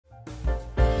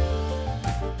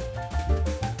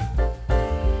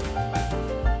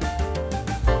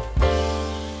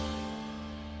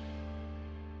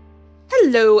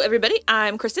Hello, everybody.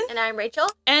 I'm Kristen. And I'm Rachel.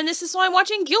 And this is So I'm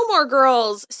Watching Gilmore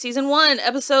Girls, Season 1,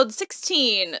 Episode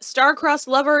 16, Star-Crossed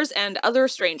Lovers and Other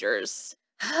Strangers.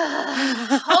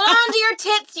 Hold on to your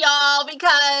tits, y'all,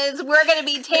 because we're going to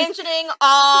be tangenting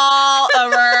all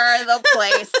over the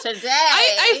place today.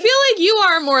 I feel like you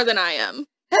are more than I am.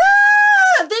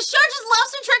 This show just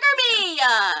loves to trigger me.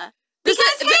 Because,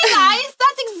 hey guys,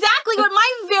 that's exactly what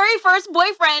my very first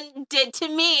boyfriend did to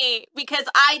me, because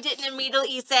I didn't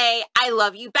immediately say, I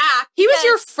love you back. He was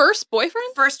your first boyfriend?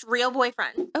 First real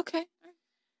boyfriend. Okay.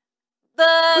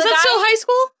 Was that still high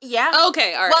school? Yeah.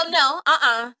 Okay, all right.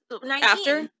 Well, no, 19.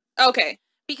 After? Okay.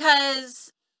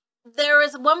 Because there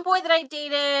was one boy that I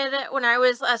dated when I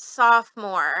was a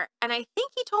sophomore, and I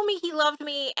think he told me he loved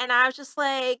me, and I was just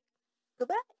like,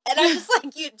 goodbye. And I was just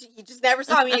like, you just never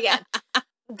saw me again.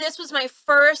 This was my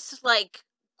first, like,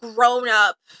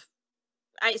 grown-up,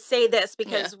 I say this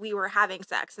because we were having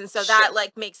sex, and so that,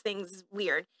 like, makes things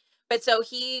weird. But so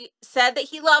he said that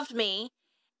he loved me,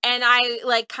 and I,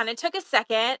 like, kind of took a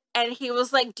second, and he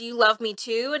was like, do you love me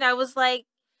too? And I was like,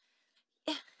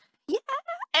 yeah.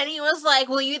 And he was like,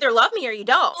 well, you either love me or you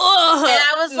don't. Ugh, and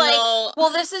I was like, well,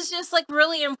 this is just, like,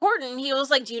 really important. He was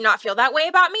like, do you not feel that way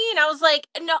about me? And I was like,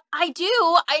 no, I do.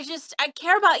 I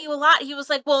care about you a lot. He was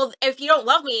like, well, if you don't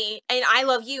love me and I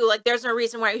love you, like, there's no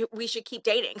reason why we should keep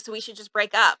dating. So we should just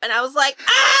break up. And I was like,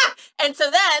 ah! And so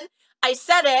then I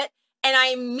said it. And I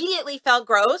immediately felt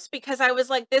gross because I was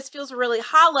like, this feels really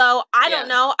hollow. I don't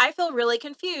know. I feel really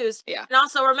confused. Yeah. And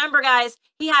also remember, guys,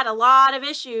 he had a lot of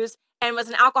issues and was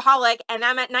an alcoholic, and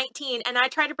I'm at 19, and I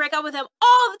tried to break up with him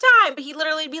all the time, but he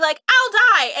literally would be like, I'll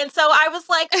die. And so I was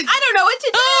like, I don't know what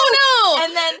to do. Oh, no.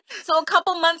 And then, so a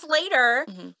couple months later,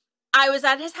 I was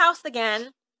at his house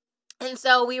again, and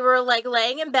so we were, like,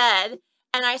 laying in bed,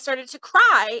 and I started to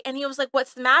cry, and he was like,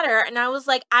 what's the matter? And I was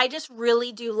like, I just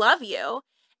really do love you.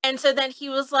 And so then he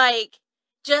was like,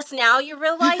 just now you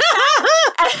realize that?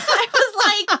 And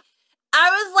I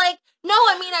was like, no,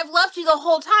 I mean, I've loved you the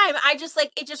whole time. I just,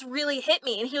 like, it just really hit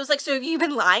me. And he was like, so have you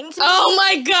been lying to me? Oh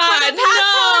my God, for the past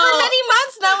however many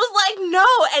months? And I was like, no.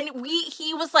 And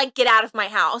he was like, get out of my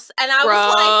house. And I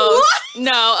was like, what?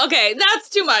 No, okay, that's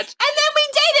too much. And then we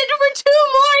dated for 2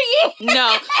 more years.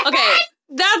 No, okay,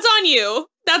 that's on you.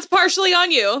 That's partially on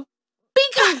you.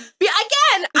 Because,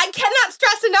 again, I cannot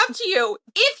stress enough to you,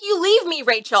 if you leave me,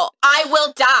 Rachel, I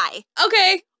will die.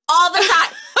 Okay. All the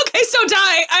time. Okay, so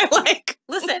die. I like.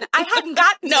 Listen, I hadn't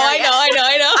gotten No, I know.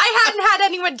 I hadn't had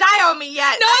anyone die on me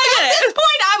yet. No, I get it. At this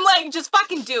point, I'm like, just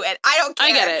fucking do it. I don't care.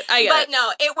 I get it. But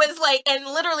no, it was like, and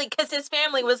literally, because his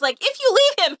family was like, if you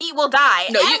leave him, he will die.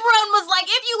 No, everyone was like,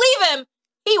 if you leave him,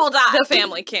 he will die. The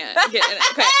family can't get in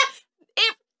it. Okay.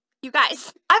 You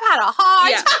guys, I've had a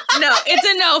hard time. No, it's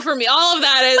a no for me. All of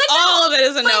that is, all of it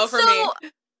is a no for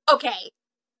me. Okay.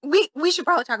 We should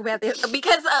probably talk about this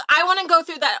because I want to go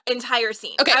through that entire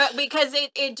scene. Okay. Because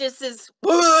it just is.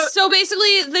 So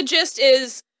basically, the gist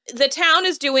is the town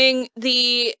is doing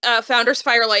the Founders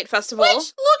Firelight Festival.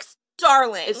 Which looks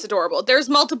darling. It's adorable. There's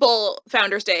multiple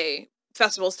Founders Day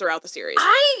festivals throughout the series.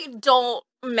 I don't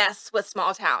mess with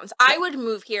small towns. I would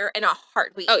move here in a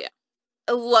heartbeat. Oh, yeah.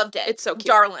 I loved it. It's so cute.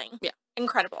 Darling. Yeah.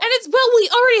 Incredible. And it's, well, we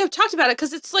already have talked about it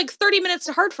because it's like 30 minutes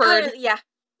to Hartford. Yeah.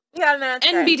 Yeah, no, that's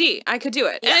NBD. right. I could do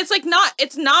it. Yeah. And it's like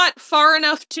it's not far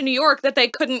enough to New York that they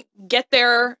couldn't get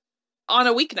there on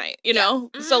a weeknight, you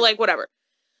know? So like, whatever.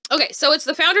 Okay, so it's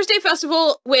the Founders Day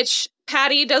Festival, which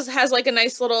Patty has like a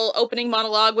nice little opening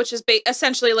monologue, which is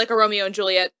essentially like a Romeo and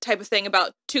Juliet type of thing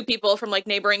about 2 people from like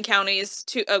neighboring counties,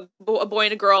 a boy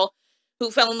and a girl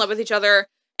who fell in love with each other,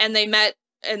 and they met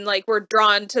and like were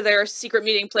drawn to their secret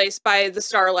meeting place by the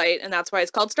starlight, and that's why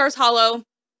it's called Stars Hollow.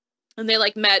 And they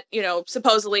like met, you know,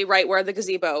 supposedly right where the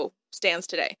gazebo stands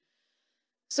today.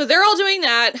 So they're all doing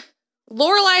that.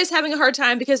 Lorelai is having a hard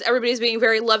time because everybody's being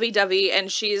very lovey-dovey and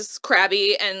she's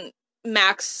crabby, and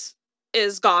Max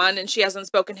is gone and she hasn't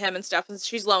spoken to him and stuff, and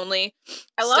she's lonely.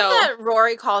 I love that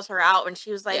Rory calls her out when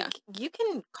she was like, you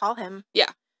can call him.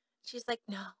 Yeah. She's like,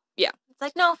 no. Yeah. It's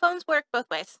like, no, phones work both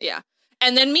ways. Yeah.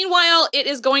 And then meanwhile, it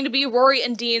is going to be Rory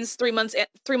and Dean's 3-month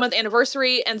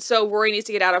anniversary, and so Rory needs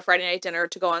to get out of Friday night dinner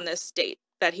to go on this date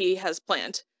that he has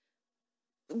planned.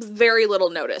 Very little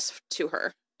notice to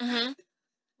her.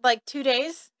 Like 2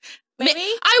 days, maybe?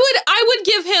 I would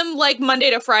give him like Monday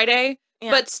to Friday,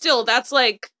 but still, that's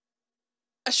like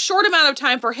a short amount of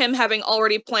time for him having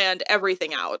already planned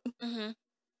everything out.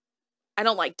 I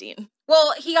don't like Dean.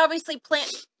 Well, he obviously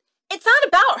planned. It's not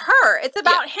about her. It's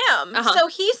about him. So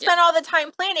he spent all the time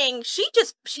planning. She's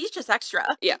just extra.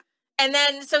 Yeah. And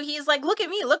then, so he's like, look at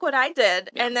me. Look what I did.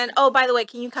 Yeah. And then, oh, by the way,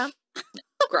 can you come?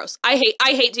 Gross. I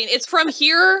hate Dean. It's from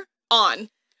here on.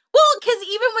 Well, because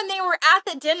even when they were at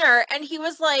the dinner and he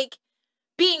was like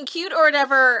being cute or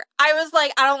whatever, I was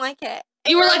like, I don't like it.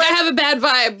 You were like, I have a bad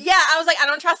vibe. Yeah, I was like, I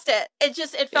don't trust it.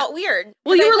 It felt weird.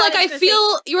 Well, you were like, I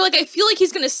feel like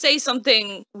he's gonna say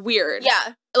something weird.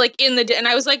 Yeah. Like and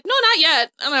I was like, no, not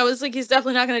yet. And I was like, he's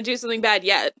definitely not gonna do something bad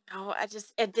yet. No,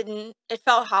 it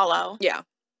felt hollow. Yeah.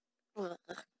 Ugh.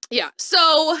 Yeah.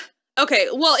 So, okay.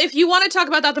 Well, if you want to talk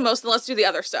about that the most, then let's do the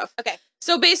other stuff. Okay.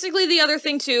 So basically the other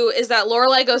thing too is that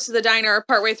Lorelai goes to the diner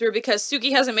partway through because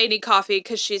Suki hasn't made any coffee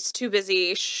because she's too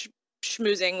busy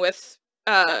schmoozing with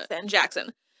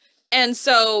Jackson. And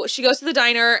so she goes to the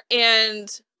diner and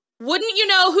wouldn't you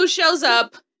know who shows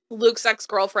up? Luke's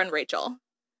ex-girlfriend, Rachel.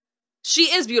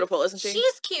 She is beautiful, isn't she?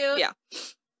 She's cute. Yeah.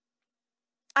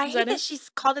 I hate that she's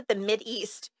called it the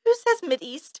Mid-East. Who says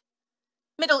Mid-East?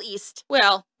 Middle East.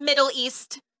 Well. Middle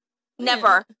East. Never.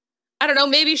 Yeah. I don't know,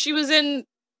 maybe she was in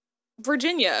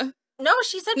Virginia. No,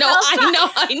 she said no, Palestine.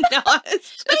 I know. But even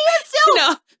still,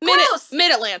 no, gross.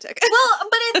 Mid-Atlantic. Well,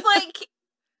 but it's like,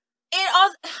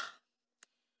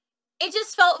 it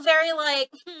just felt very like,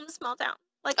 small town.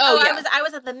 Like, yeah. I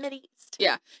was at the Mid-East.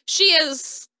 Yeah. She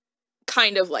is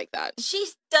kind of like that. She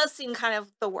does seem kind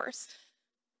of the worst.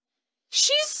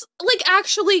 She's, like,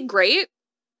 actually great.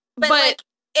 But like,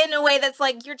 in a way that's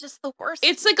like, you're just the worst.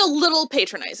 It's like a little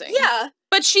patronizing. Yeah.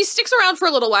 But she sticks around for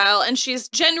a little while, and she's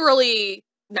generally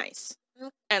nice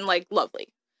and, like, lovely.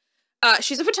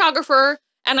 She's a photographer,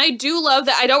 and I do love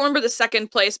that. I don't remember the second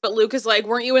place, but Luke is like,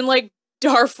 weren't you in, like,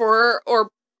 Darfur or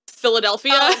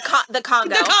Philadelphia? The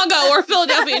Congo. The Congo or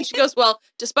Philadelphia. And she goes, well,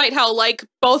 despite how, like,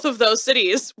 both of those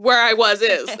cities where I was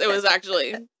it was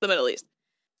actually the Middle East.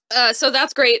 So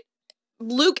that's great.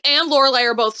 Luke and Lorelai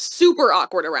are both super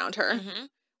awkward around her,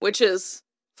 which is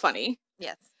funny.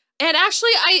 Yes. And actually,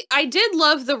 I did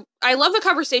love the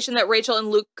conversation that Rachel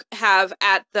and Luke have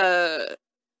at the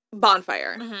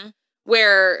bonfire,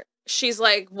 where she's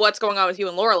like, what's going on with you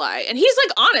and Lorelai? And he's, like,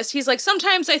 honest. He's like,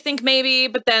 sometimes I think maybe,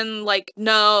 but then, like,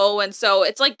 no. And so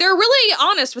it's like, they're really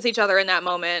honest with each other in that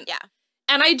moment. Yeah.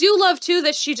 And I do love, too,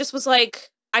 that she just was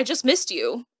like, I just missed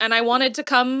you, and I wanted to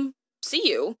come see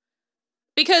you.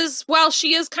 Because while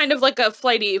she is kind of like a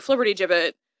flighty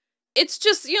flibberty-gibbet, it's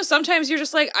just, you know, sometimes you're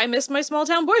just like, I miss my small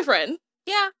town boyfriend.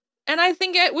 Yeah. And I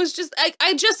think it was just,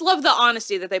 I just love the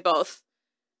honesty that they both,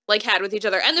 like, had with each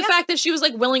other. And the fact that she was,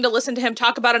 like, willing to listen to him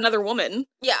talk about another woman.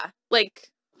 Yeah. Like,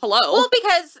 hello. Well,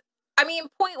 because, I mean,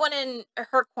 point one in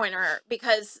her corner,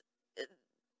 because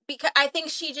I think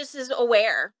she just is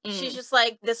aware. She's just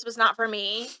like, this was not for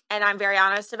me, and I'm very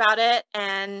honest about it,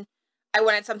 and I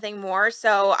wanted something more,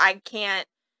 so I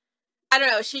don't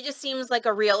know, she just seems like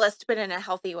a realist, but in a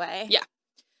healthy way. Yeah.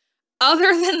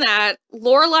 Other than that,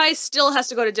 Lorelai still has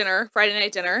to go to dinner, Friday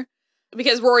night dinner,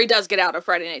 because Rory does get out of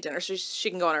Friday night dinner, so she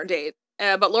can go on her date.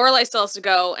 But Lorelai still has to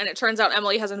go, and it turns out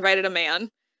Emily has invited a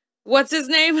man. What's his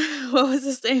name? What was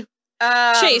his name?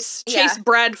 Chase. Yeah. Chase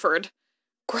Bradford.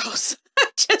 Gross.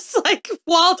 Just, like,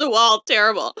 wall-to-wall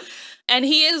terrible. And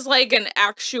he is, like, an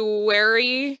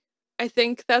actuary. I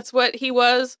think that's what he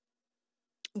was.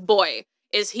 Boy,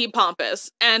 is he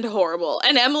pompous and horrible.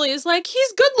 And Emily is like,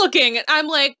 he's good looking. And I'm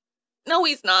like, no,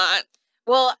 he's not.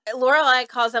 Well, Lorelai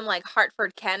calls him, like,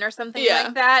 Hartford Ken or something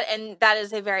like that, and that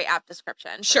is a very apt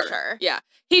description, for sure. Yeah.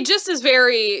 He just is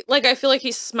very, like, I feel like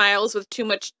he smiles with too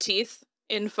much teeth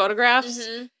in photographs.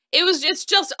 It's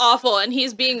just awful, and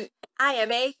he's being... I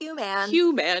am a human.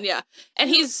 Human, yeah. And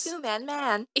he's... Human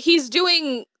man. He's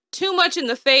doing too much in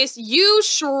the face. You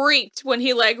shrieked when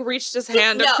he, like, reached his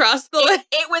hand across the leg.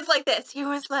 It was like this. He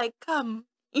was like, come.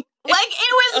 Like,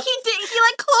 it was, he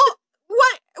like,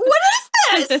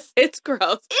 what is this? It's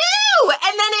gross. Ew!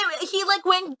 And then he, like,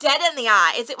 went dead in the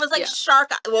eyes. It was like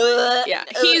shark eye. Yeah,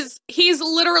 he's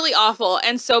literally awful.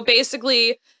 And so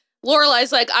basically,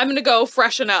 Lorelai's like, I'm gonna go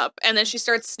freshen up. And then she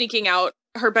starts sneaking out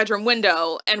her bedroom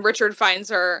window, and Richard finds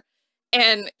her.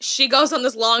 And she goes on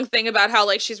this long thing about how,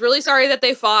 like, she's really sorry that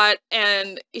they fought,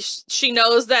 and she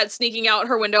knows that sneaking out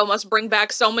her window must bring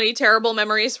back so many terrible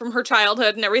memories from her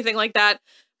childhood and everything like that.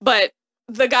 But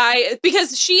the guy,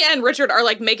 because she and Richard are,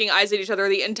 like, making eyes at each other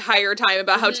the entire time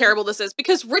about how terrible this is,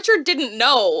 because Richard didn't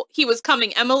know he was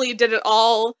coming. Emily did it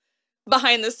all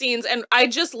behind the scenes, and I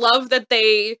just love that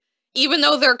they, even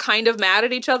though they're kind of mad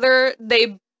at each other,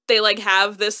 they like,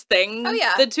 have this thing,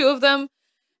 the two of them,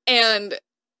 and...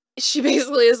 She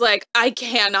basically is like, I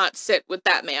cannot sit with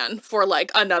that man for,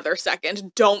 like, another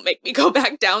second. Don't make me go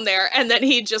back down there. And then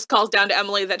he just calls down to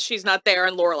Emily that she's not there,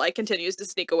 and Lorelai continues to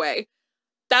sneak away.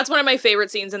 That's one of my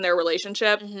favorite scenes in their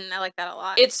relationship. I like that a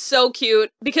lot. It's so cute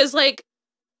because, like,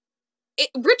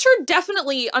 Richard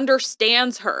definitely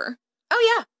understands her.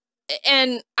 Oh, yeah.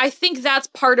 And I think that's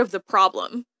part of the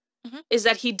problem. is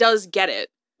that he does get it.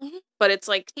 But it's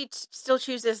like... He still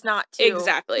chooses not to.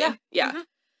 Exactly. Yeah.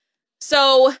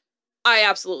 So, I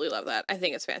absolutely love that. I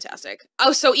think it's fantastic.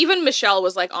 Oh, so even Michelle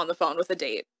was, like, on the phone with a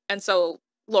date. And so,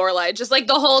 Lorelai, just, like,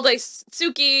 the whole, like,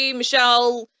 Suki,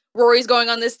 Michelle, Rory's going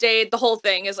on this date. The whole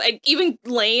thing is, like, even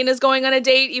Lane is going on a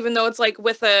date, even though it's, like,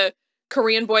 with a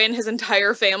Korean boy and his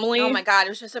entire family. Oh my god, it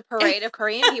was just a parade of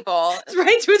Korean people. It's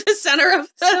right through the center of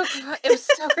the... it was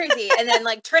so crazy. And then,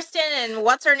 like, Tristan and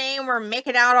what's her name were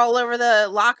making out all over the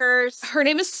lockers. Her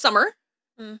name is Summer.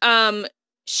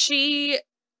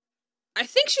 I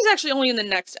think she's actually only in the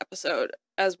next episode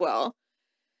as well,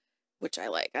 which I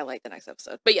like. I like the next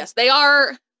episode. But yes, they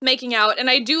are making out, and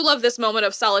I do love this moment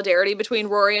of solidarity between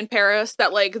Rory and Paris,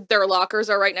 that, like, their lockers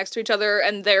are right next to each other,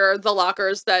 and they're the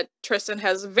lockers that Tristan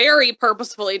has very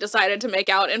purposefully decided to make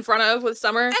out in front of with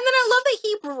Summer. And then I love that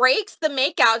he breaks the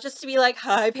makeout just to be like,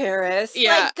 hi, Paris.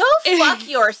 Yeah. Like, go fuck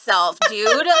yourself,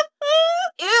 dude.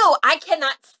 Ew, I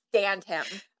cannot stand him.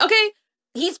 Okay.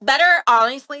 He's better,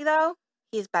 honestly, though.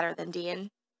 He's better than Dean.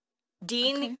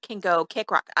 Dean can go kick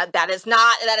rock. That is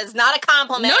not a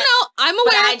compliment. No, I'm aware.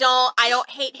 But I don't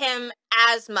hate him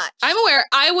as much. I'm aware.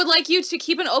 I would like you to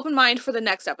keep an open mind for the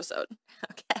next episode.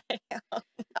 Okay. Oh,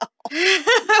 no.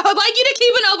 I would like you to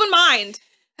keep an open mind.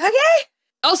 Okay.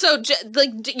 Also,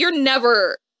 like, you're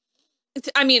never...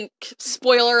 I mean,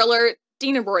 spoiler alert,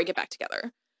 Dean and Rory get back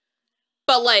together.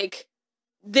 But, like...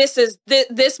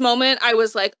 This moment, I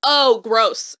was like, oh,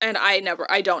 gross. And I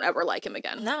don't ever like him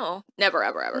again. No. Never,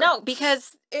 ever, ever. No,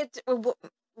 because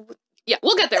yeah,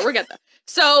 we'll get there.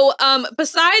 So,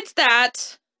 besides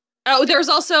that, there's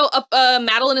also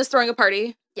Madeline is throwing a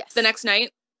party. Yes. The next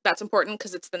night. That's important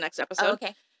because it's the next episode. Oh,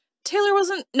 okay. Taylor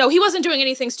he wasn't doing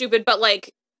anything stupid, but,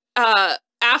 like,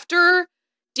 after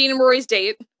Dean and Rory's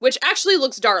date, which actually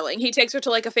looks darling. He takes her to,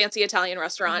 like, a fancy Italian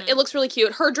restaurant. It looks really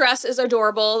cute. Her dress is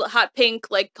adorable. Hot pink,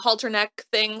 like, halter neck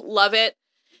thing. Love it.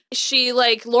 She,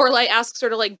 like, Lorelai asks her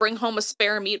to, like, bring home a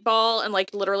spare meatball, and,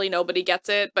 like, literally nobody gets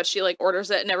it, but she, like,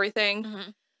 orders it and everything.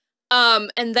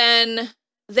 And then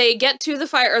they get to the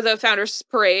Founders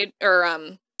Parade, or,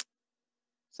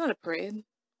 it's not a parade.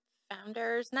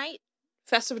 Founders Night?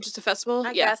 Festival, just a festival?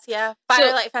 I guess, yeah.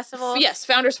 Firelight Festival? Yes,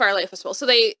 Founders Firelight Festival. So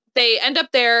they end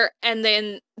up there, and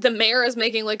then the mayor is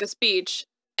making, like, a speech,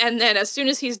 and then as soon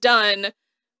as he's done,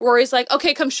 Rory's like,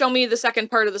 okay, come show me the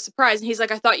second part of the surprise, and he's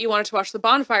like, I thought you wanted to watch the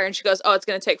bonfire, and she goes, oh, it's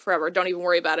gonna take forever, don't even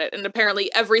worry about it. And apparently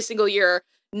every single year,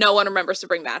 no one remembers to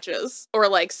bring matches, or,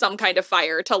 like, some kind of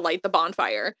fire to light the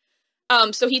bonfire.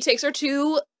 So he takes her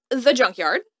to the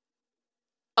junkyard.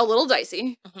 A little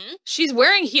dicey. She's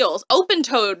wearing heels,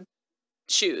 open-toed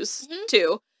shoes,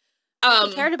 too. If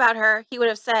he cared about her, he would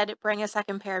have said, bring a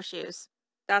second pair of shoes.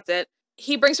 That's it.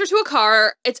 He brings her to a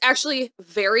car. It's actually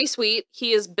very sweet.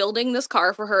 He is building this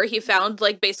car for her. He found,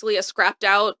 like, basically a scrapped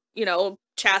out, you know,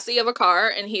 chassis of a car,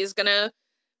 and he's gonna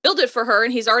build it for her,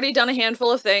 and he's already done a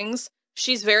handful of things.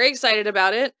 She's very excited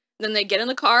about it. Then they get in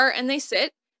the car, and they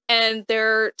sit, and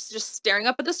they're just staring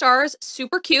up at the stars.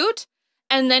 Super cute.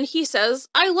 And then he says,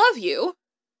 I love you.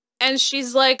 And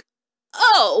she's like,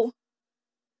 oh.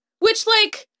 Which,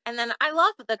 like... And then I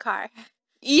love the car.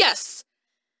 Yes.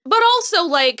 But also,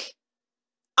 like,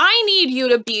 I need you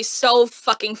to be so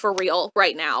fucking for real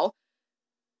right now.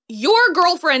 Your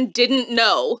girlfriend didn't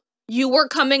know you were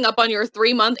coming up on your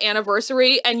 3-month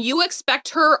anniversary, and you expect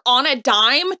her on a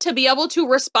dime to be able to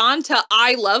respond to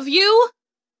I love you?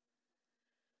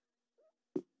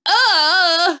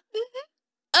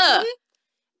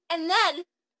 And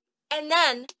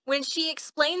then, when she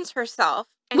explains herself...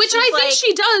 Which I think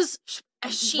she does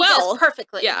does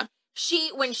perfectly. Yeah.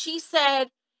 When she said,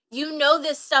 you know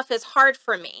this stuff is hard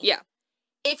for me. Yeah.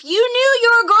 If you knew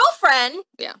your girlfriend,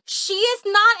 yeah, she is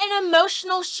not an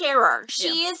emotional sharer.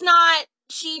 She is not,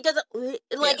 she doesn't,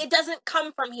 like, it doesn't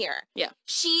come from here. Yeah.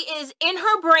 She is in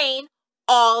her brain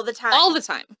all the time. All the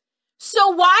time. So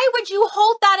why would you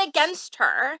hold that against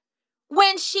her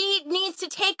when she needs to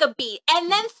take a beat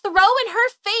and then throw in her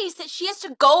face that she has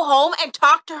to go home and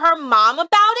talk to her mom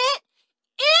about it?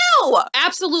 Ew!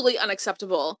 Absolutely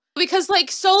unacceptable. Because, like,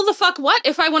 so the fuck what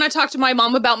if I want to talk to my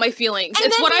mom about my feelings? And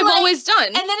it's what I've always done.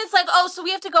 And then it's like, oh, so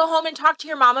we have to go home and talk to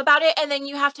your mom about it, and then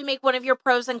you have to make one of your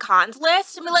pros and cons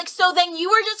lists? And be like, so then you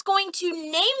are just going to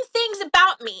name things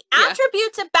about me,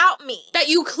 attributes about me. That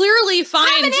you clearly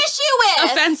find have an issue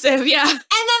with. Offensive, yeah. And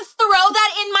then throw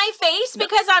that in my face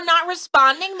because I'm not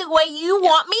responding the way you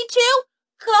want me to?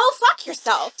 Go fuck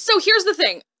yourself. So here's the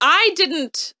thing.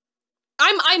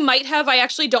 I might have, I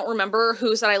actually don't remember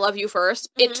who said I love you first.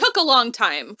 It took a long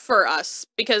time for us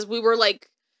because we were like,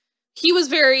 he was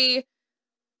very,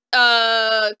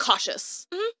 cautious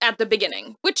at the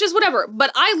beginning, which is whatever.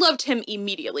 But I loved him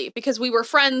immediately because we were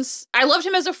friends. I loved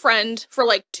him as a friend for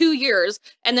like 2 years.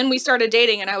 And then we started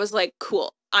dating and I was like,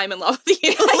 cool, I'm in love with you.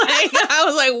 Like, I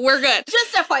was like, we're good.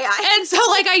 Just FYI. And so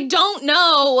like, I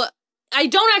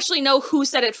don't actually know who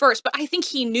said it first, but I think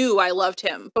he knew I loved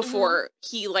him before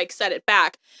he like said it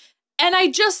back. And I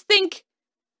just think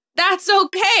that's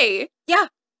okay. Yeah.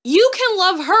 You can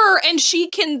love her and she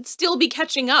can still be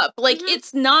catching up. Like,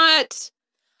 it's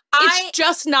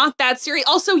just not that serious.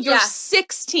 Also, you're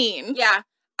 16. Yeah.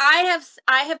 I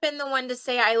have been the one to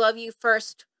say I love you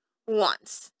first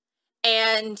once.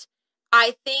 And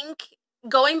I think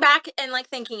going back and like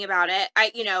thinking about it,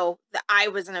 I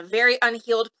was in a very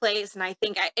unhealed place. And I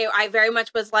think I very much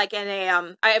was like in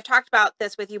a, I have talked about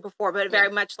this with you before, but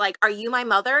very much like, are you my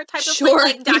mother type of thing?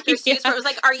 Like Dr. Seuss, where it was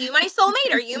like, are you my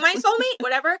soulmate? Are you my soulmate?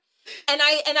 Whatever. And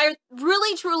I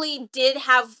really, truly did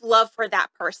have love for that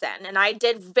person. And I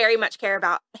did very much care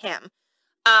about him.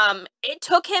 It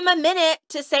took him a minute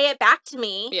to say it back to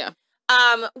me. Yeah.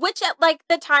 Which at like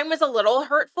the time was a little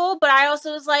hurtful, but I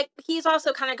also was like, he's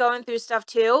also kind of going through stuff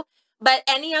too. But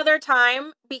any other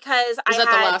time, because Was that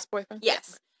the last boyfriend?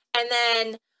 Yes. And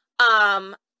then,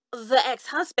 the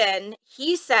ex-husband,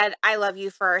 he said, I love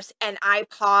you first. And I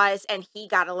paused and he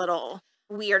got a little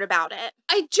weird about it.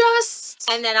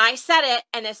 And then I said it.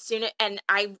 And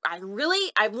I've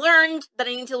learned that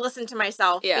I need to listen to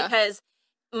myself because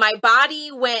my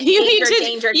body went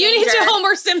danger. You need to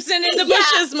Homer Simpson in the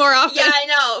bushes more often. Yeah, I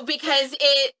know, because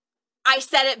I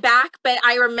said it back, but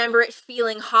I remember it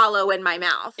feeling hollow in my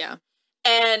mouth. Yeah.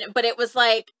 But it was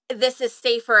like, this is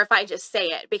safer if I just say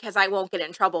it because I won't get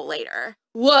in trouble later.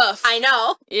 Woof. I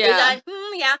know. Yeah.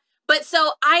 Yeah.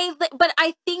 But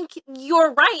I think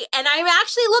you're right. And I'm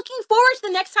actually looking forward to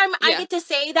the next time I get to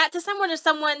say that to someone, if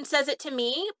someone says it to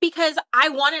me, because I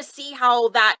want to see how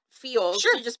that feels.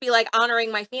 Sure. To just be like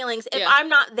honoring my feelings if I'm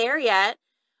not there yet.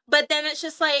 But then it's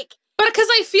just like. But because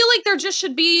I feel like it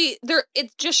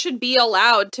just should be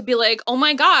allowed to be like, oh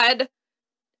my God,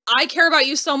 I care about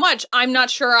you so much. I'm not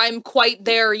sure I'm quite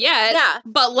there yet. Yeah.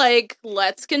 But like,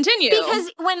 let's continue.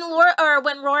 Because when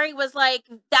Rory was like,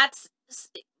 that's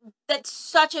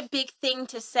such a big thing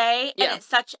to say, and it's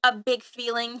such a big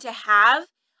feeling to have.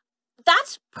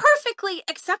 That's perfectly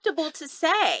acceptable to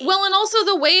say. Well, and also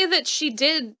the way that she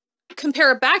did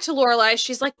compare it back to Lorelai,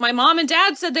 she's like, my mom and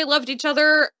dad said they loved each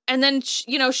other, and then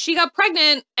she got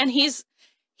pregnant, and he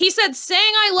said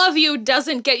saying I love you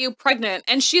doesn't get you pregnant,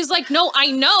 and she's like, no,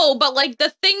 I know, but like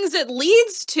the things it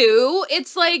leads to,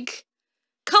 it's like,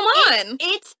 come on,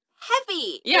 it's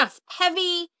heavy. Yeah, it's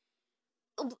heavy.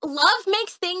 Love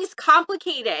makes things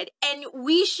complicated, and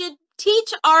we should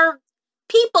teach our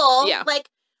people, like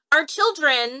our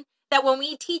children, that when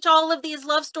we teach all of these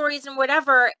love stories and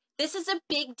whatever, this is a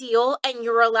big deal, and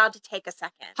you're allowed to take a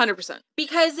second. 100%.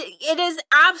 Because it is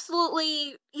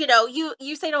absolutely,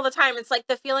 you say it all the time, it's like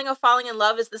the feeling of falling in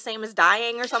love is the same as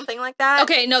dying or something like that.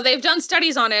 Okay, no, they've done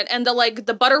studies on it, and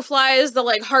the butterflies, the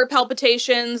like heart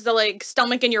palpitations, the like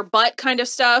stomach in your butt kind of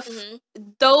stuff,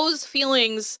 those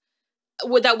feelings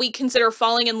that we consider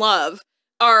falling in love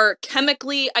are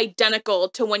chemically identical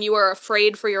to when you are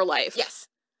afraid for your life. Yes.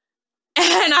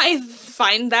 And I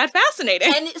find that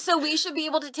fascinating. And so we should be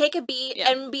able to take a beat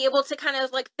and be able to kind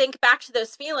of like think back to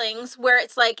those feelings where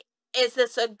it's like, is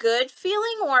this a good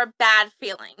feeling or a bad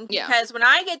feeling? Because when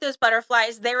I get those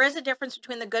butterflies, there is a difference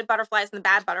between the good butterflies and the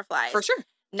bad butterflies. For sure.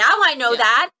 Now I know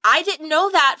that. I didn't know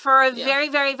that for a very,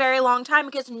 very, very long time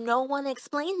because no one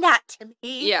explained that to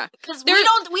me. Yeah. Because we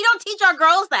don't teach our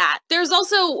girls that. There's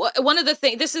also one of the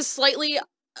things, this is slightly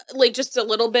like just a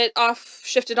little bit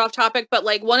shifted off topic, but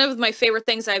like one of my favorite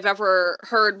things I've ever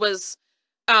heard was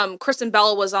Kristen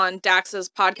Bell was on Dax's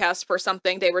podcast for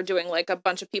something. They were doing like a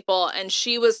bunch of people, and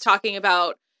she was talking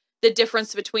about the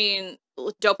difference between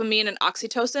dopamine and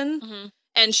oxytocin.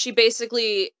 And she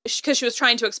basically, because she was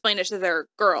trying to explain it to their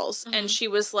girls, and she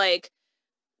was like,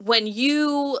 when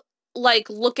you like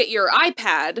look at your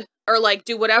iPad or like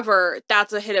do whatever,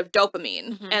 that's a hit of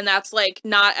dopamine, and that's like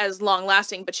not as long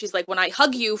lasting. But she's like, when I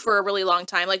hug you for a really long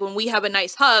time, like when we have a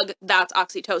nice hug, that's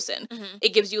oxytocin.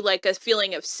 It gives you like a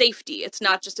feeling of safety. It's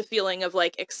not just a feeling of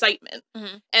like excitement.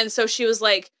 And so she was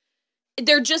like,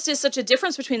 there just is such a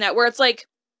difference between that, where it's like,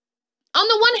 on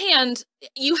the one hand,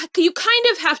 you kind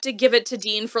of have to give it to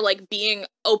Dean for like being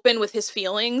open with his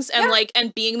feelings and like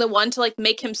and being the one to like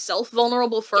make himself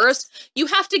vulnerable first. You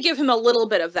have to give him a little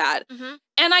bit of that.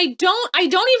 And I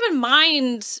don't even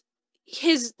mind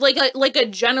his like a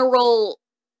general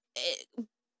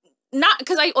not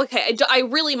because I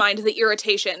really mind the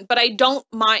irritation, but I don't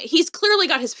mind. He's clearly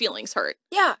got his feelings hurt.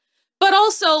 Yeah. But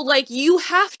also, like, you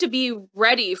have to be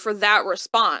ready for that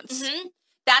response.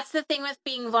 That's the thing with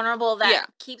being vulnerable that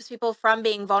keeps people from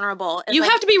being vulnerable. You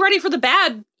have to be ready for the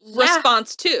bad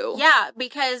response, too. Yeah,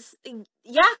 because,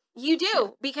 you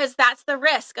do. Because that's the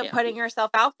risk of putting yourself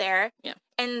out there. Yeah.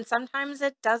 And sometimes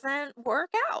it doesn't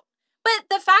work out. But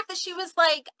the fact that she was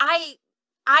like,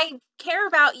 I care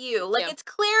about you. Like, it's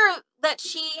clear that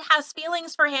she has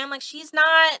feelings for him. Like, she's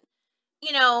not,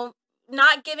 you know,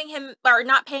 not giving him or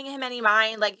not paying him any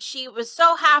mind. Like, she was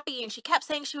so happy and she kept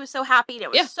saying she was so happy and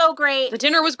it was so great. The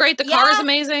dinner was great. The car is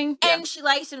amazing. And she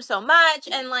likes him so much.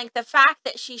 And like the fact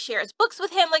that she shares books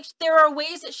with him, like there are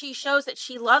ways that she shows that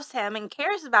she loves him and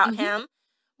cares about him.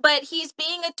 But he's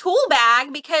being a tool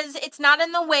bag because it's not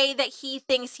in the way that he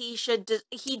thinks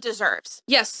he deserves.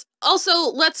 Yes.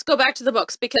 Also, let's go back to the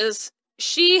books because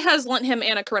she has lent him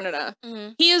Anna Karenina.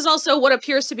 He is also what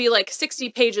appears to be like 60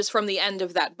 pages from the end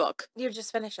of that book. You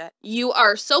just finish it. You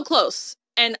are so close.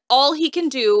 And all he can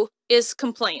do is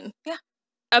complain. Yeah.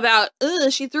 About,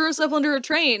 she threw herself under a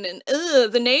train, and,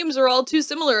 the names are all too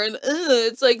similar, and,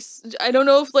 it's like, I don't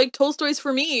know if, like, Tolstoy's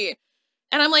for me.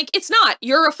 And I'm like, it's not.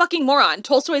 You're a fucking moron.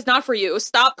 Tolstoy's not for you.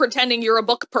 Stop pretending you're a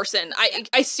book person.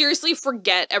 I seriously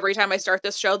forget every time I start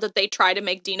this show that they try to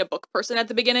make Dean a book person at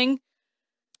the beginning.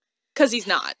 Because he's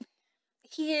not.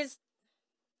 He is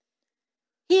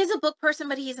a book person,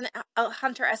 but he's a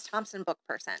Hunter S. Thompson book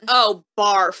person. Oh,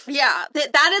 barf. Yeah,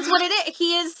 that is what it is.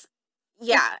 He is,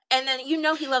 and then he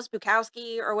loves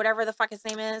Bukowski or whatever the fuck his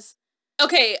name is.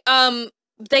 Okay,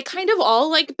 they kind of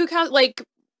all like Bukowski, like,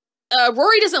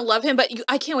 Rory doesn't love him, but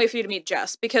I can't wait for you to meet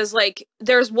Jess, because, like,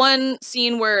 there's one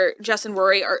scene where Jess and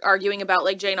Rory are arguing about,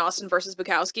 like, Jane Austen versus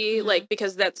Bukowski, like,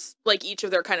 because that's, like, each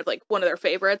of their kind of, like, one of their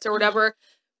favorites or whatever.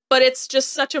 But it's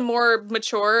just such a more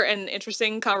mature and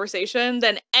interesting conversation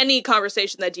than any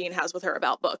conversation that Dean has with her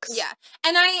about books. Yeah.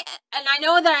 And I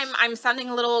know that I'm sounding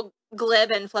a little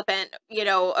glib and flippant, you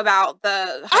know, about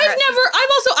the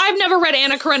I've never read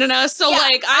Anna Karenina, so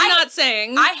like I'm not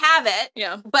saying I have it.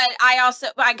 Yeah. But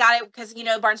I got it because, you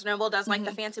know, Barnes & Noble does like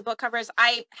the fancy book covers.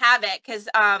 I have it because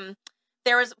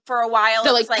there was for a while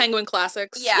the like Penguin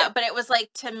Classics. Yeah, but it was like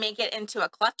to make it into a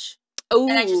clutch. Oh,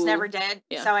 and I just never did,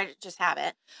 so I just have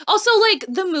it. Also, like,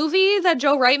 the movie that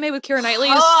Joe Wright made with Keira Knightley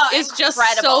is just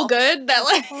so good that,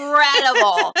 like...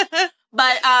 Incredible.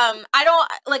 But,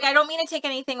 I don't mean to take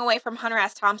anything away from Hunter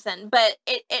S. Thompson, but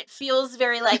it feels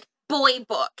very, like, boy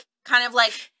book. Kind of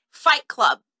like Fight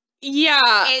Club. Yeah.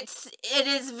 It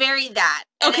is very that.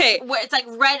 And okay. It's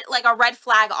like a red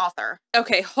flag author.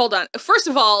 Okay, hold on. First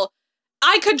of all,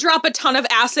 I could drop a ton of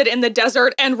acid in the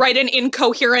desert and write an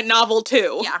incoherent novel,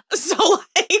 too. Yeah. So,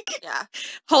 like... Yeah.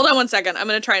 Hold on one second. I'm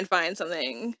going to try and find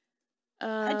something.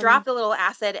 I dropped a little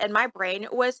acid, and my brain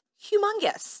was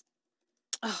humongous.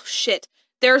 Oh, shit.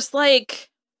 There's,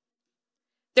 like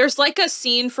a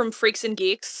scene from Freaks and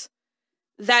Geeks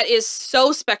that is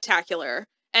so spectacular.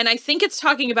 And I think it's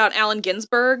talking about Allen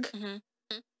Ginsberg.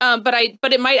 But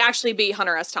it might actually be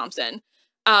Hunter S. Thompson.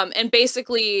 And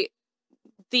basically...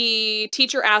 the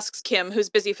teacher asks Kim, who's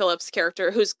Busy Phillips'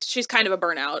 character, she's kind of a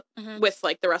burnout with,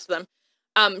 like, the rest of them.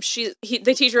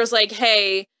 The teacher is like,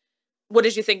 hey, what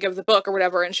did you think of the book or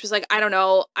whatever? And she was like, I don't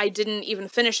know. I didn't even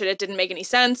finish it. It didn't make any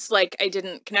sense. Like, I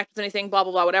didn't connect with anything, blah,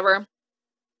 blah, blah, whatever.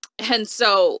 And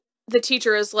so the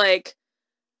teacher is, like,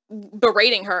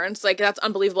 berating her. And it's like, that's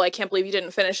unbelievable. I can't believe you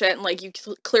didn't finish it. And, like, you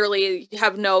clearly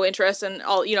have no interest in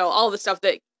all, you know, all the stuff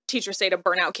that teachers say to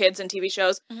burn out kids in TV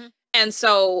shows. And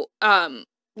so,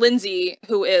 Lindsay,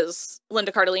 who is Linda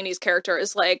Cardellini's character,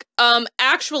 is like,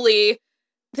 actually,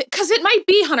 because it might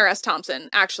be Hunter S. Thompson,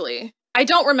 actually. I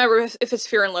don't remember if it's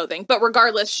Fear and Loathing, but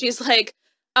regardless, she's like,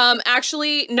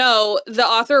 actually, no, the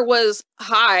author was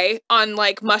high on,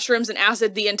 like, mushrooms and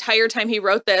acid the entire time he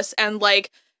wrote this, and, like,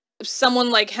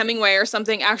 someone like Hemingway or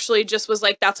something actually just was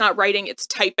like, that's not writing, it's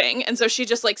typing. And so she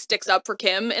just, like, sticks up for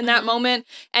Kim in that moment,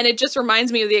 and it just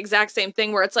reminds me of the exact same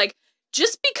thing where it's like,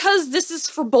 just because this is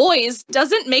for boys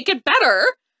doesn't make it better.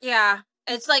 Yeah.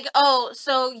 It's like, oh,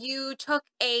 so you took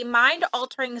a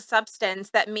mind-altering substance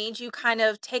that made you kind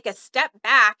of take a step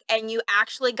back and you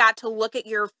actually got to look at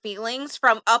your feelings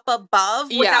from up above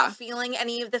without feeling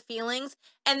any of the feelings.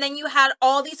 And then you had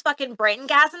all these fucking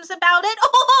brain-gasms about it.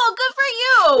 Oh, good for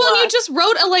you! Well, you just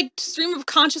wrote a, like, stream of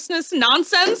consciousness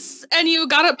nonsense and you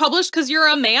got it published because you're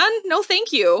a man? No,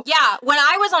 thank you. Yeah, when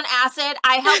I was on acid,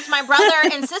 I helped my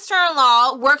brother and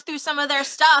sister-in-law work through some of their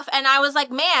stuff, and I was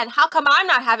like, man, how come I'm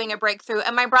not having a breakthrough?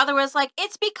 And my brother was like,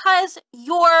 it's because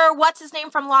you're, what's his name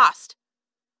from Lost?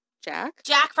 Jack?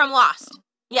 Jack from Lost.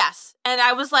 Yes. And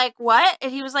I was like, what?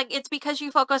 And he was like, it's because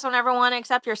you focus on everyone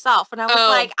except yourself. And I was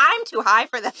like, I'm too high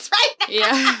for this right now.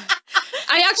 Yeah.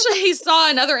 I actually saw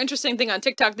another interesting thing on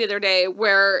TikTok the other day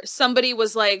where somebody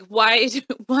was like, why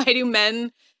do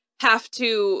men have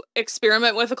to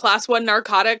experiment with a class 1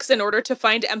 narcotics in order to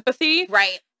find empathy?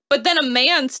 Right. But then a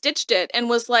man stitched it and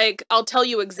was like, I'll tell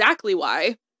you exactly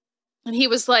why. And he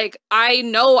was like, I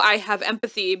know I have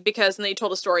empathy because, and then he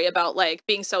told a story about, like,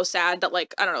 being so sad that,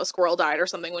 like, I don't know, a squirrel died or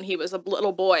something when he was a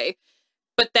little boy.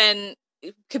 But then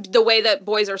the way that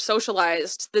boys are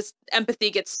socialized, this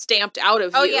empathy gets stamped out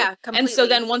of you. Oh, yeah, completely. And so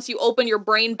then once you open your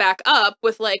brain back up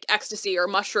with, like, ecstasy or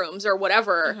mushrooms or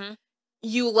whatever,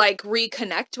 you, like,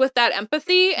 reconnect with that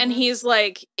empathy. And he's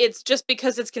like, it's just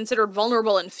because it's considered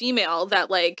vulnerable and female that,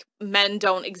 like, men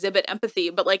don't exhibit empathy.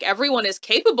 But, like, everyone is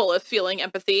capable of feeling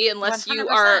empathy unless 100%.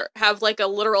 you have, like, a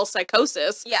literal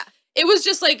psychosis. Yeah. It was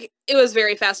just, like, it was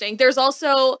very fascinating. There's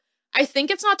also, I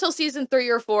think it's not till season 3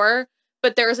 or 4,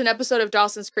 but there's an episode of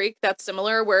Dawson's Creek that's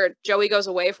similar where Joey goes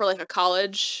away for, like, a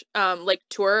college, like,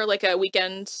 tour, like, a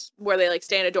weekend where they, like,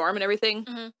 stay in a dorm and everything.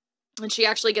 And she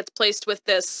actually gets placed with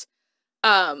this,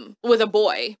 with a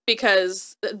boy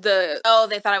because they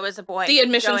thought it was a boy. The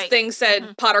admissions thing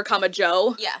said Potter,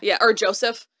 Joe. Yeah, or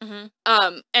Joseph.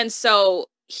 And so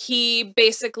he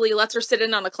basically lets her sit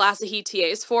in on a class that he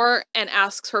TAs for and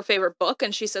asks her favorite book,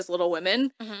 and she says Little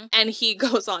Women. And he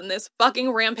goes on this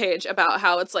fucking rampage about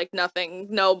how it's like nothing,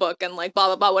 no book, and like blah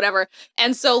blah blah whatever.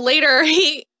 And so later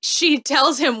she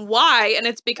tells him why, and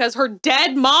it's because her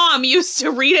dead mom used to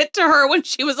read it to her when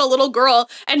she was a little girl,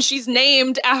 and she's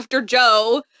named after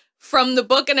Joe from the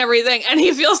book and everything, and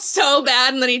he feels so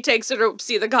bad, and then he takes her to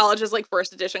see the college's, like,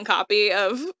 first edition copy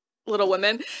of Little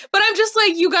Women. But I'm just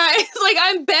like, you guys, like,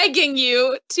 I'm begging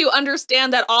you to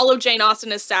understand that all of Jane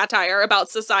Austen is satire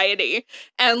about society,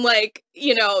 and, like,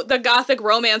 you know, the gothic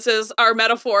romances are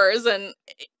metaphors, and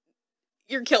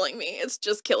you're killing me. It's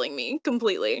just killing me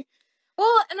completely.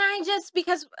 Well, and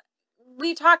because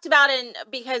we talked about it,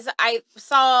 because I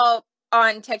saw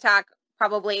on TikTok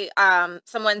probably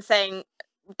someone saying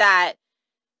that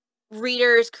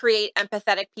readers create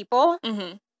empathetic people.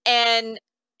 And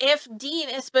if Dean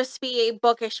is supposed to be a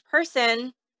bookish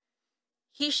person,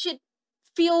 he should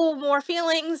feel more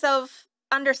feelings of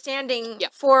understanding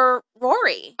for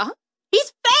Rory.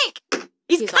 He's fake.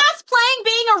 He's cosplaying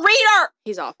being a reader.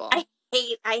 He's awful. I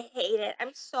hate it. I'm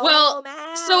so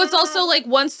mad. So it's also like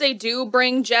once they do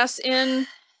bring Jess in,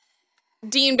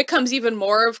 Dean becomes even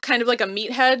more of kind of like a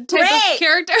meathead type of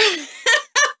character.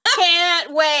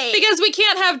 Can't wait. Because we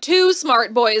can't have 2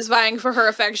 smart boys vying for her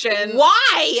affection.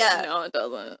 Why? No, it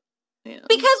doesn't. Yeah.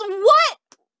 Because what?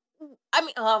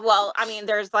 I mean,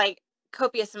 there's like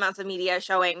copious amounts of media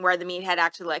showing where the meathead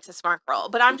actually likes a smart girl.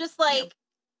 But I'm just like,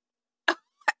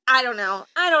 I don't know.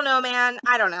 I don't know, man.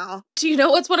 I don't know. Do you know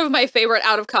what's one of my favorite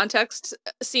out of context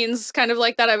scenes kind of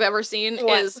like that I've ever seen?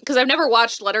 Is because I've never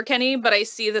watched Letterkenny, but I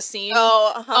see the scene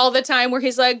all the time where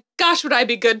he's like, gosh, would I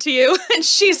be good to you? And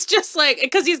she's just like,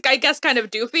 because he's, I guess, kind of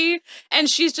doofy. And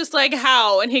she's just like,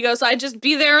 how? And he goes, I'd just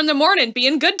be there in the morning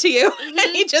being good to you. And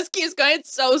he just keeps going.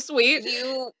 It's so sweet.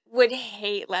 You would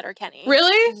hate Letterkenny.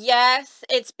 Really? Yes.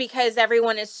 It's because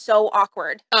everyone is so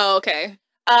awkward. Oh, okay.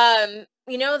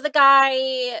 You know the guy,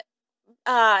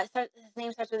 his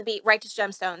name starts with a B, Righteous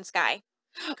Gemstones guy.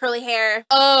 Curly hair.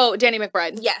 Oh, Danny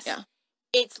McBride. Yes. Yeah.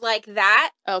 It's like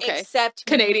that. Okay. Except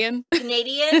Canadian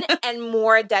and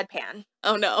more deadpan.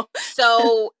 Oh, no.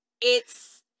 So it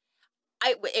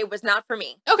was not for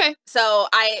me. Okay. So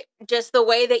just the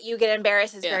way that you get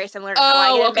embarrassed is very similar to how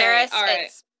I get embarrassed. All right.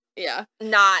 It's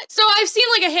not. So I've seen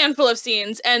like a handful of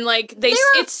scenes, and like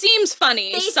it seems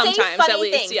funny sometimes, funny at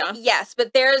least. Things. Yeah. Yes, but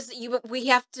we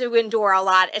have to endure a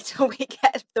lot until we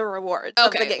get the rewards. Okay.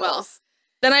 Of the giggles. Well,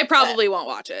 then I probably won't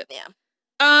watch it. Yeah.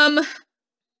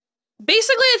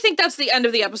 Basically, I think that's the end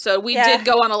of the episode. We did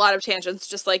go on a lot of tangents,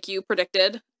 just like you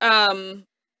predicted. This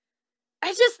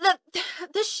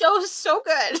show is so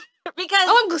good because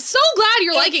I'm so glad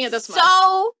you're liking it this much.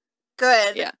 So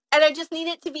good. Yeah. And I just need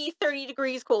it to be 30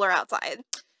 degrees cooler outside.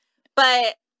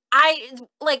 But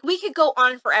we could go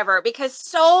on forever because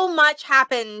so much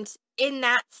happened in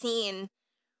that scene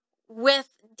with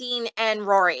Dean and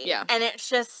Rory. Yeah. And it's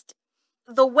just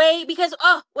the way, because,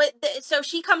 so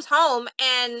she comes home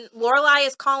and Lorelai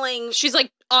is calling. She's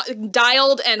like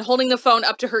dialed and holding the phone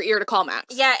up to her ear to call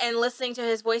Max. Yeah, and listening to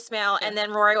his voicemail. Yeah. And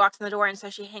then Rory walks in the door, and so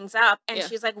she hangs up and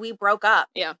she's like, we broke up.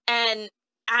 Yeah. And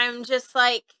I'm just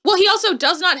like... Well, he also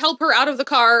does not help her out of the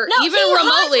car, even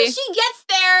remotely.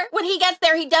 When he gets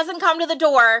there, he doesn't come to the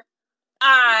door.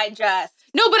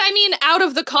 No, but I mean out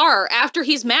of the car after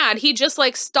he's mad. He just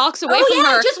like stalks away from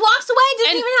her. Just walks away,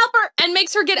 doesn't even help her. And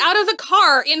makes her get out of the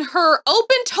car in her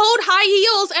open-toed high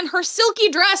heels and her silky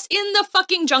dress in the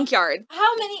fucking junkyard.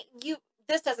 How many,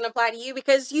 this doesn't apply to you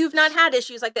because you've not had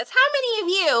issues like this. How many of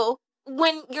you,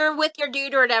 when you're with your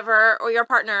dude or whatever, or your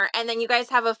partner, and then you guys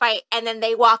have a fight, and then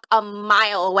they walk a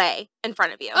mile away in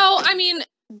front of you? Oh, I mean,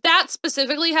 that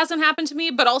specifically hasn't happened to me,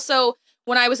 but also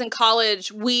when I was in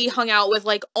college, we hung out with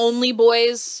like only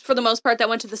boys for the most part that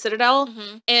went to the Citadel,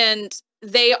 and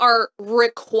they are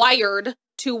required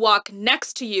to walk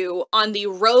next to you on the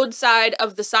roadside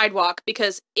of the sidewalk,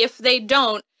 because if they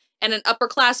don't, and an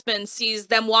upperclassman sees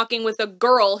them walking with a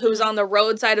girl who's on the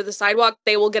roadside of the sidewalk,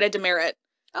 they will get a demerit.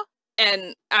 Oh.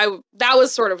 And that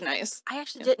was sort of nice. I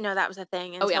actually didn't know that was a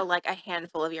thing until like a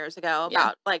handful of years ago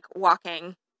about like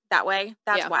walking that way.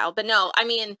 That's wild. But no, I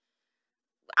mean,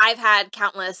 I've had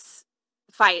countless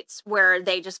fights where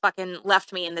they just fucking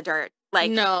left me in the dirt.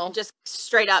 Like, just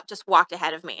straight up just walked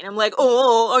ahead of me. And I'm like,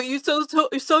 oh, are you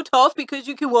so tough because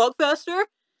you can walk faster?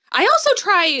 I also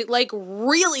try, like,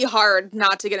 really hard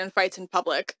not to get in fights in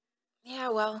public. Yeah,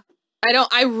 well.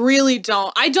 I really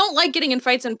don't. I don't like getting in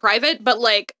fights in private, but,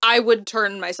 like, I would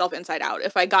turn myself inside out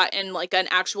if I got in, like, an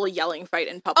actual yelling fight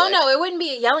in public. Oh, no, it wouldn't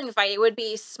be a yelling fight. It would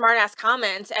be smart-ass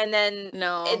comments, and then...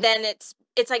 Then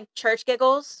it's like church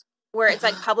giggles, where it's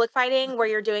like public fighting, where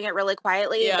you're doing it really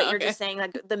quietly, but you're just saying,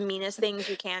 like, the meanest things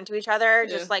you can to each other,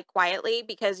 just, like, quietly,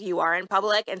 because you are in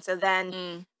public, and so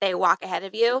then they walk ahead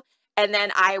of you. And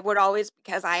then I would always,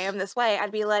 because I am this way,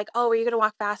 I'd be like, oh, are you going to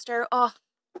walk faster? Oh,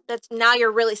 now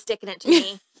you're really sticking it to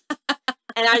me. And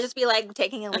I'd just be like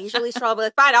taking a leisurely stroll. I'd be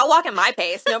like, fine, I'll walk at my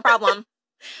pace. No problem.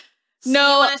 No.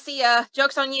 You want to see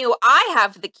joke's on you? I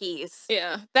have the keys.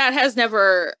 Yeah.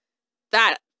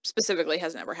 That specifically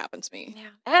has never happened to me. Yeah.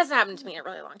 It hasn't happened to me in a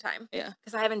really long time. Yeah.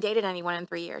 Because I haven't dated anyone in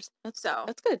 3 years. That's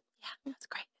good. Yeah, that's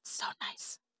great. It's so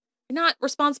nice. You're not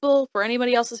responsible for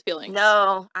anybody else's feelings.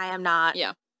 No, I am not.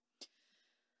 Yeah.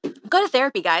 Go to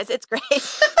therapy, guys. It's great.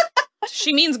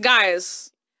 She means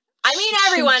guys. I mean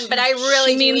everyone, but I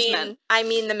really mean men. I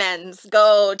mean the men's.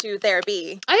 Go to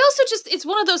therapy. I also it's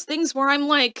one of those things where I'm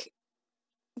like,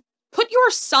 put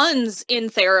your sons in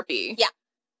therapy. Yeah.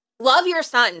 Love your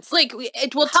sons. Like,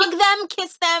 it will hug them,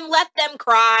 kiss them, let them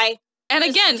cry. And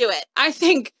just again, do it. I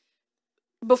think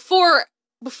before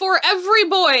every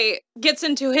boy gets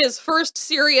into his first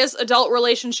serious adult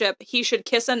relationship, he should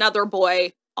kiss another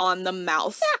boy on the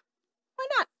mouth. Yeah. Why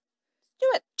not? Do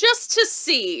it.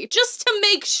 Just to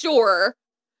make sure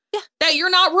that you're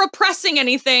not repressing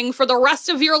anything for the rest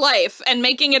of your life and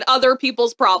making it other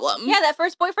people's problem. Yeah, that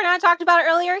first boyfriend I talked about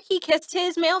earlier, he kissed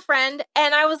his male friend,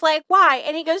 and I was like, why?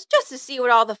 And he goes, just to see what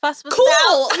all the fuss was cool.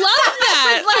 about. Love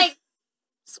that. I was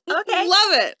like, okay.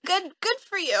 Love it. Good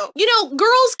for you. You know,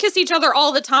 girls kiss each other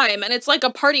all the time, and it's like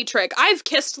a party trick. I've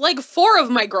kissed like 4 of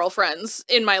my girlfriends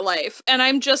in my life, and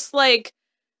I'm just like...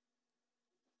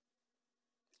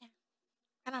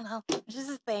 I don't know. It's just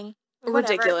a thing.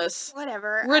 Ridiculous.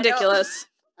 Whatever. Ridiculous.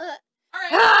 All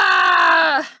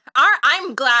right.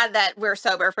 I'm glad that we're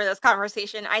sober for this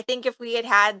conversation. I think if we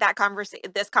had that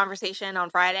this conversation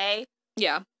on Friday,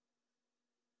 yeah,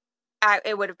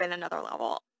 it would have been another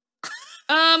level.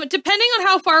 Depending on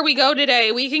how far we go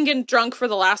today, we can get drunk for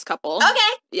the last couple.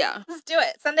 Okay. Yeah. Let's do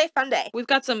it. Sunday fun day. We've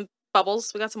got some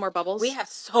bubbles. We got some more bubbles. We have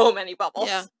so many bubbles.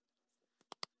 Yeah.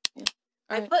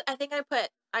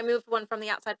 I moved one from the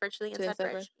outside fridge to the inside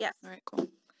fridge. Yes. All right, cool.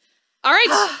 All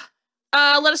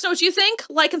right. Let us know what you think.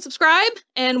 Like and subscribe,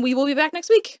 and we will be back next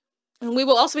week. And we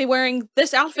will also be wearing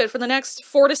this outfit for the next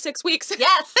 4 to 6 weeks.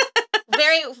 Yes.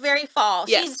 Very, very fall.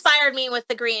 Yes. She inspired me with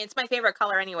the green. It's my favorite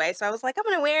color anyway. So I was like, I'm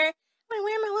gonna wear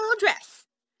my little dress.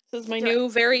 This is my new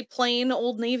very plain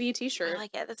Old Navy t-shirt. I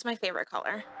like it. That's my favorite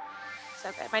color.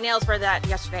 So good. My nails were that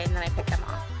yesterday, and then I picked them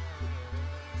off.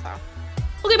 So.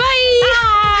 Okay, bye!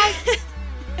 Bye!